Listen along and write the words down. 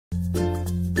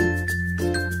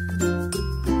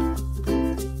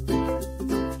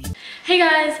Hey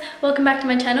guys, welcome back to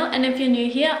my channel, and if you're new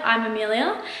here, I'm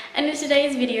Amelia, and in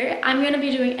today's video I'm going to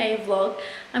be doing a vlog.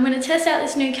 I'm going to test out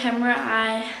this new camera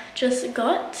I just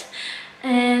got,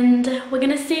 and we're going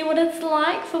to see what it's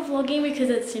like for vlogging, because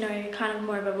it's, you know, kind of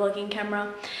more of a vlogging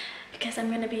camera, because I'm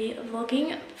going to be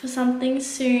vlogging for something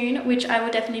soon, which I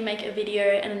will definitely make a video,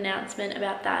 an announcement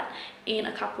about that in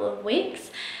a couple of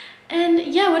weeks. And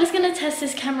yeah, we're just going to test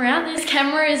this camera out. This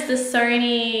camera is the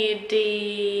Sony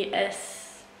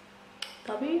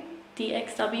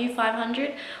DXW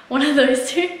 500, one of those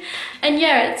two. And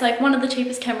yeah, it's like one of the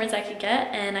cheapest cameras I could get,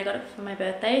 and I got it for my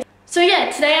birthday. So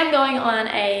yeah, today I'm going on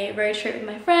a road trip with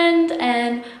my friend,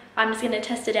 and I'm just going to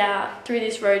test it out through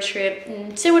this road trip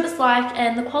and see what it's like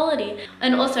and the quality.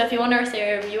 And also if you want to see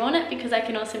a review on it, because I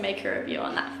can also make a review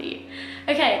on that for you.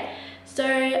 Okay, so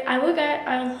I will go...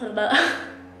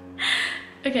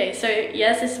 Okay, so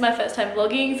yes, this is my first time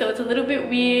vlogging, so it's a little bit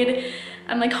weird.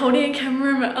 I'm like holding a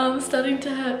camera and my arm's starting to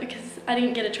hurt because I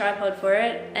didn't get a tripod for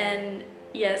it, and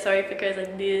yeah, sorry if it goes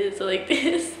like this or like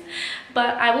this,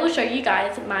 but I will show you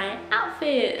guys my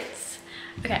outfits.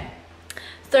 Okay,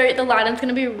 so the lighting's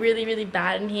gonna be really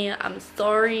bad in here. I'm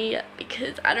sorry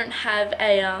because I don't have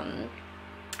a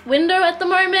window at the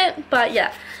moment, but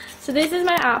yeah, so this is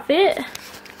my outfit.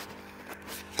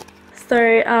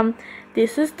 So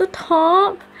this is the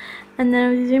top, and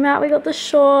then we zoom out, we got the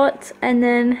shorts, and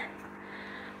then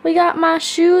we got my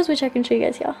shoes, which I can show you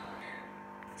guys here.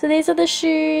 So these are the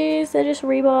shoes, they're just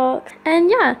Reebok. And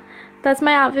yeah, that's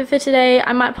my outfit for today.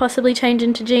 I might possibly change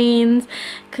into jeans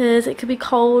because it could be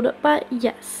cold, but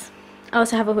yes. I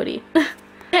also have a hoodie.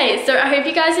 Okay, so I hope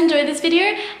you guys enjoyed this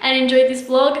video and enjoyed this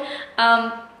vlog.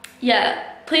 Yeah,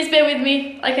 please bear with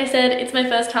me. Like I said, it's my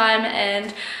first time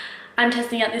and I'm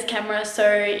testing out this camera, so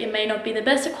it may not be the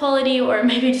best of quality, or it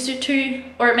may be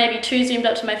too zoomed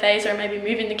up to my face, or it may be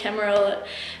moving the camera a lot,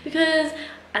 because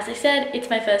as I said, it's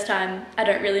my first time. I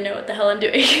don't really know what the hell I'm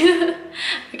doing.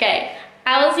 Okay,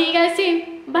 I will see you guys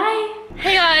soon. Bye.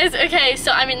 Hey guys, okay,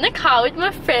 so I'm in the car with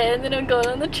my friend that I'm going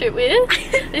on the trip with.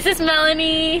 This is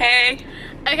Melanie. Hey.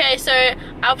 Okay, so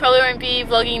I probably won't be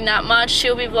vlogging that much.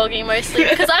 She'll be vlogging mostly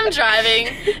because I'm driving.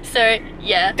 So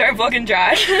yeah. Don't vlog and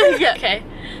drive. Yeah. Okay.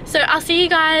 So I'll see you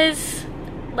guys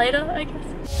later, I guess.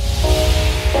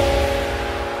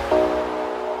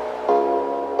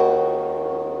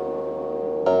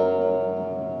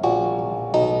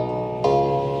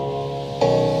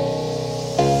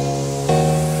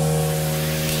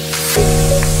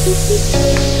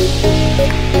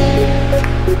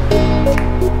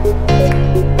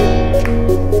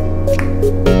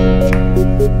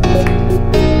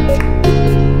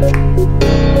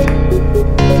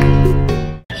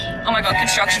 Oh my god,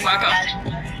 construction worker.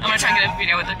 I'm gonna try and get a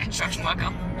video with the construction worker.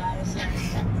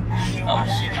 Oh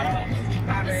shit.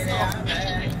 Alright.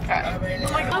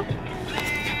 Oh my god.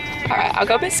 Alright, I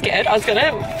got a bit scared. I was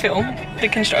gonna film the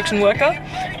construction worker,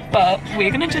 but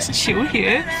we're gonna just chill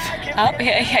here. Oh,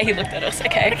 yeah, he looked at us,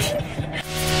 okay.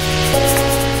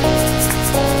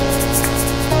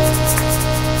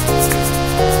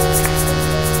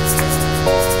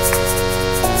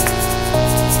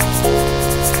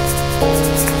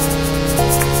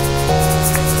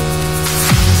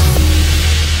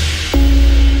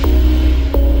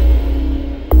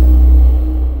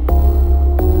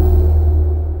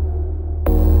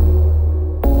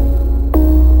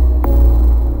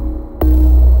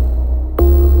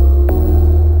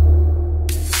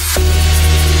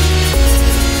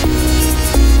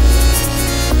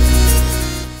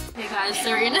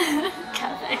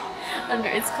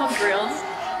 It's called Grills.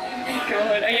 Oh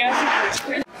god, are you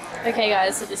actually... Okay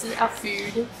guys, so this is our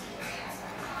food.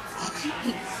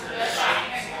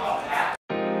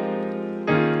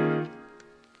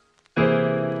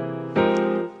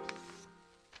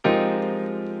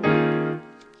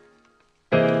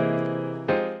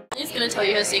 She's gonna tell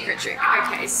you her secret trick.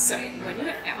 Okay, so when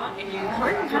you're out and you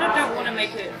kind of don't want to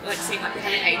make it like seem like you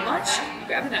haven't ate much, you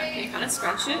grab a napkin, you kind of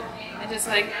scrunch it, and just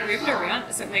like move it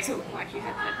around so it makes it look like you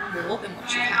have had more than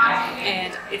what you had.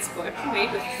 And it's worked for me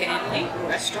with family,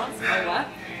 restaurants, and all that,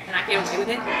 and I get away with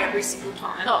it every single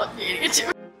time. Oh,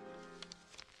 yeah,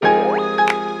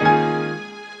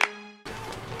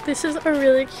 this is a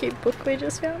really cute book we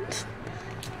just found.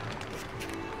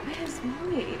 Where's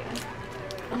Molly?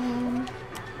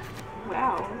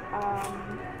 Wow.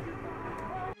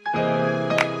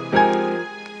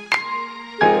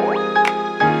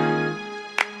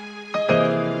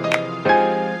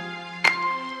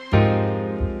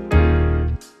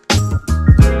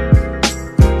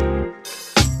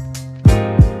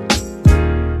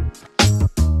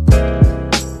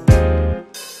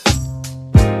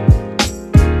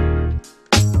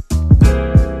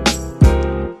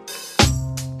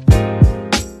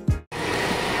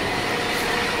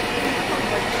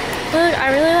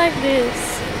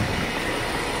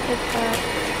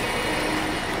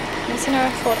 Missing our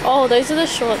afford. Oh, those are the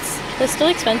shorts. They're still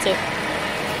expensive.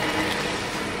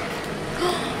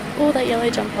 Oh, that yellow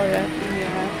jumper though.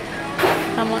 Yeah.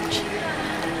 How much?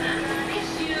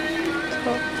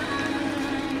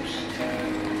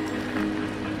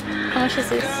 How much is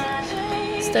this?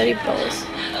 It's $30.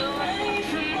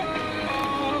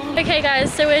 Okay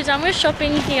guys, so we're done with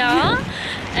shopping here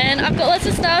and I've got lots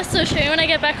of stuff, so I'll show you when I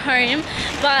get back home.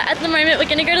 But at the moment we're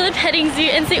gonna go to the petting zoo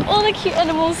and see all the cute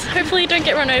animals. Hopefully don't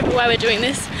get run over while we're doing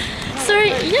this. So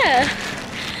yeah,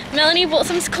 Melanie bought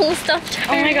some cool stuff too.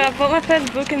 Oh my god, I bought my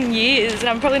first book in years and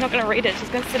I'm probably not going to read it. It's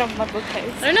going to sit on my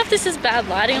bookcase. I don't know if this is bad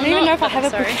lighting or not. I don't even know if I have a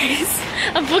bookcase.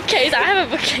 A bookcase, I have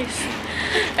a bookcase.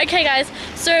 Okay guys,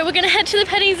 so we're gonna head to the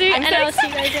petting zoo and I'll see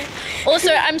you guys there.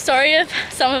 Also, I'm sorry if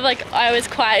some of I was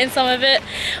quiet in some of it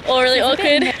or really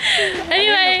awkward.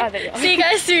 Anyway, see you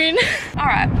guys soon.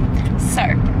 Alright, so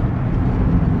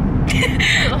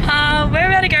we're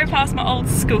about to go past my old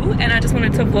school and I just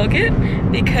wanted to vlog it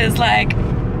because like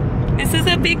this is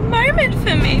a big moment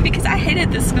for me because I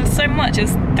hated this school so much. It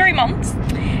was 3 months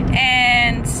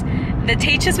and the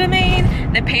teachers were mean,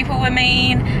 the people were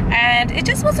mean, and it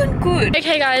just wasn't good.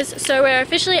 Okay guys, so we're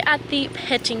officially at the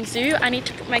petting zoo. I need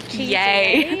to put my keys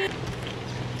away.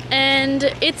 And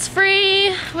it's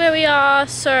free where we are,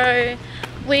 so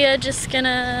we are just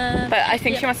gonna... But I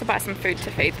think she wants to buy some food to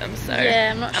feed them, so...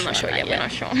 Yeah, I'm not sure yet. We're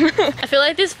not sure. I feel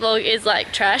like this vlog is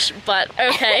like trash, but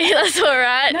okay, that's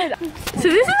alright. No, so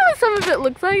this is what some of it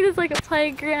looks like. There's like a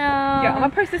playground. Yeah, I'm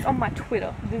gonna post this on my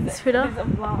Twitter. Twitter? There's a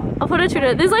vlog. I'll put it on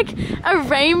Twitter. There's like a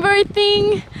rainbow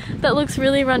thing that looks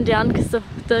really run down because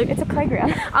It's a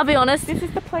playground. I'll be honest. This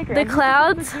is the playground. The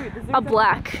clouds are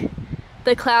black.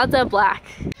 The clouds are black.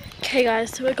 Okay guys,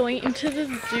 so we're going into the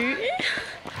zoo.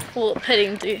 Well,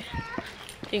 petting zoo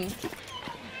thing.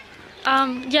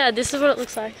 Yeah, this is what it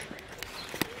looks like.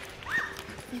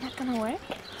 Is that gonna work?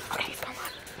 Okay, come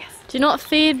on. Yes. Do not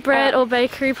feed bread or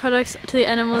bakery products to the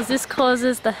animals. This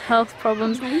causes the health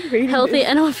problems. Healthy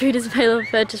animal food is available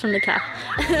purchased from the cow.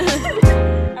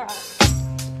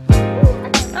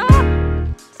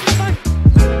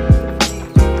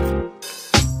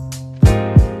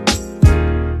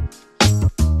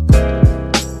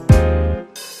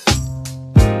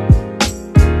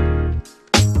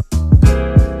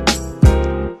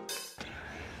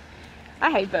 I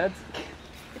hate birds.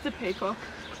 It's a peacock.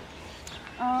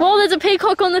 Well, there's a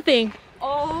peacock on the thing.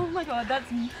 Oh my god,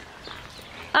 that's...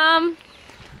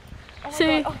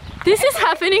 So this is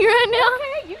happening right now.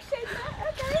 Okay, you said that,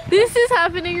 okay. This is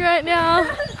happening right now.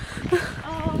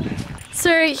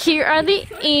 So here are the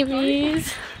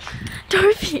emus.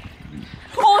 Dopey.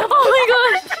 Oh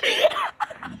my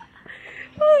gosh.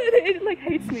 Oh, it like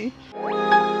hates me.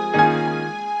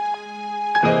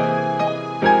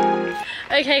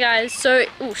 Okay guys, so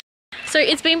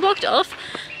it's been blocked off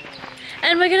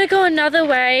and we're gonna go another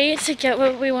way to get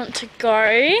where we want to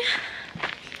go.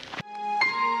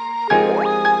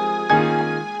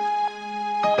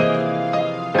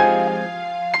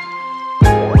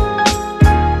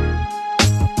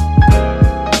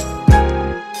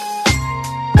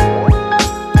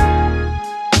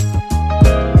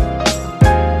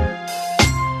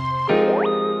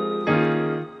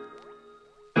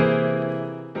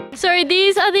 So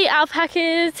these are the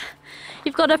alpacas.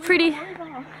 You've got a pretty...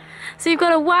 So you've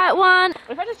got a white one.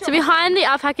 So behind the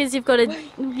alpacas you've got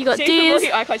deers.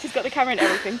 She's got the camera and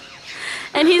everything.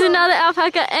 And here's another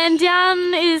alpaca and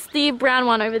down is the brown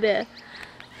one over there.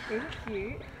 Isn't it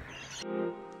cute?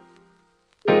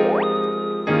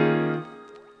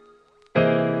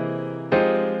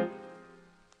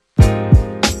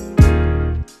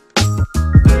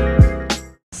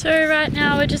 So right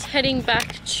now we're just heading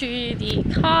back to the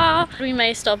car. We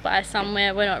may stop by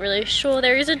somewhere, we're not really sure.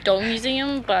 There is a dog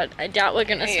museum, but I doubt we're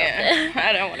gonna stop there.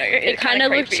 I don't want to go. It kind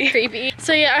of looked creepy.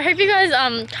 So yeah, I hope you guys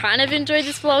kind of enjoyed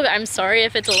this vlog. I'm sorry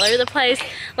if it's all over the place.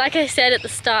 Like I said at the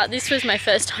start, this was my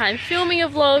first time filming a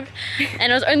vlog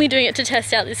and I was only doing it to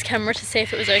test out this camera to see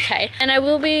if it was okay. And I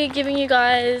will be giving you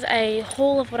guys a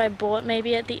haul of what I bought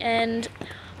maybe at the end.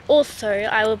 Also,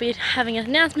 I will be having an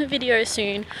announcement video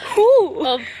soon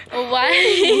of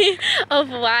why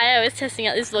I was testing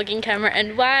out this vlogging camera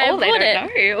and why I bought it. They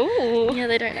don't know. Ooh. Yeah,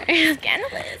 they don't know.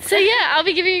 Scandalous. So yeah, I'll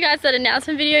be giving you guys that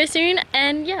announcement video soon.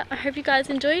 And yeah, I hope you guys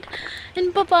enjoyed.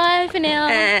 And bye-bye for now.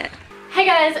 Hey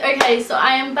guys, okay, so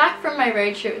I am back from my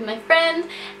road trip with my friend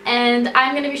and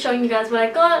I'm going to be showing you guys what I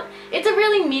got. It's a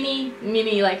really mini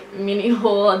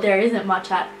haul. There isn't much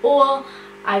at all.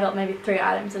 I got maybe 3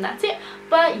 items and that's it.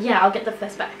 But yeah, I'll get the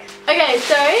first bag. Okay,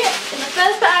 so in the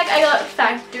first bag I got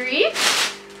Factory.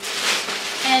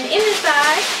 And in this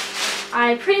bag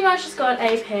I pretty much just got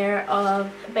a pair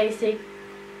of basic,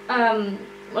 what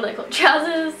are they called,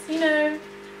 trousers, you know,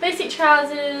 basic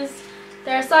trousers.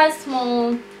 They're a size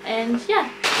small, and yeah.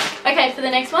 Okay, for the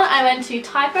next one I went to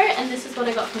Typo, and this is what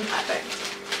I got from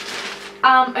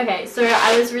Typo. Okay, so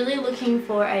I was really looking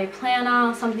for a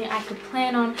planner, something I could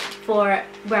plan on for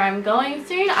where I'm going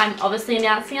soon. I'm obviously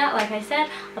announcing it, like I said.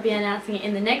 I'll be announcing it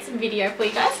in the next video for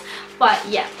you guys. But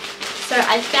yeah, so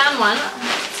I found one.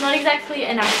 It's not exactly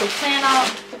an actual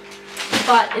planner,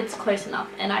 but it's close enough,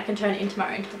 and I can turn it into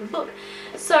my own type of book.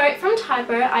 So from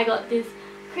Typo, I got this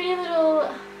pretty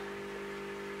little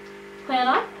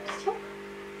planner,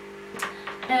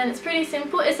 and it's pretty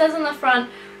simple. It says on the front,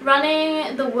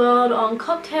 running the world on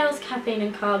cocktails, caffeine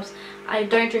and carbs. I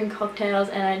don't drink cocktails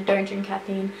and I don't drink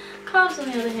caffeine. Carbs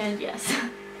on the other hand, yes.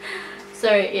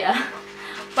 So yeah,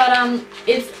 but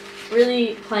it's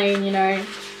really plain, you know,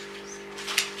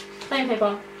 plain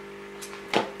paper,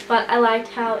 but I liked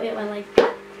how it went like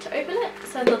that to open it,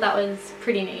 so I thought that was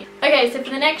pretty neat. Okay, so for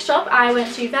the next shop I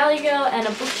went to Valley Girl and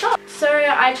a bookshop. So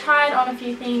I tried on a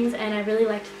few things and I really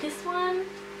liked this one.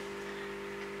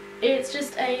 It's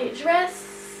just a dress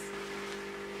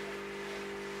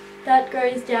that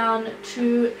goes down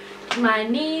to my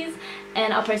knees,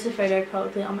 and I'll post a photo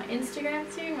probably on my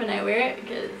Instagram soon when I wear it,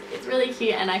 because it's really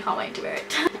cute and I can't wait to wear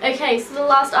it. Okay, so the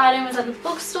last item was at the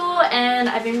bookstore, and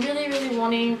I've been really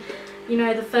wanting, you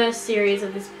know, the first series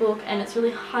of this book, and it's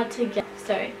really hard to get,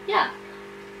 so yeah.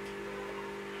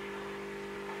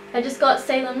 I just got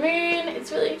Sailor Moon.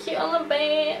 It's really cute on the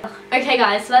back. Okay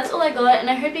guys, so that's all I got, and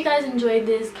I hope you guys enjoyed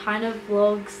this kind of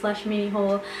vlog slash mini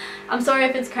haul. I'm sorry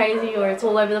if it's crazy or it's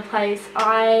all over the place.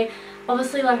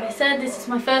 Obviously, like I said, this is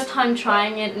my first time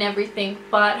trying it and everything,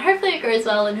 but hopefully it goes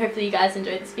well and hopefully you guys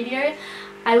enjoyed this video.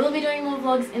 I will be doing more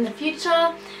vlogs in the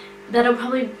future. That'll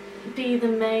probably be the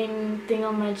main thing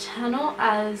on my channel,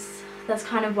 as that's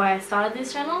kind of why I started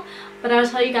this channel, but I'll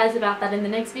tell you guys about that in the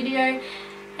next video.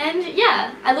 And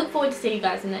yeah, I look forward to seeing you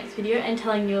guys in the next video and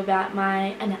telling you about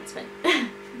my announcement.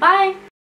 Bye!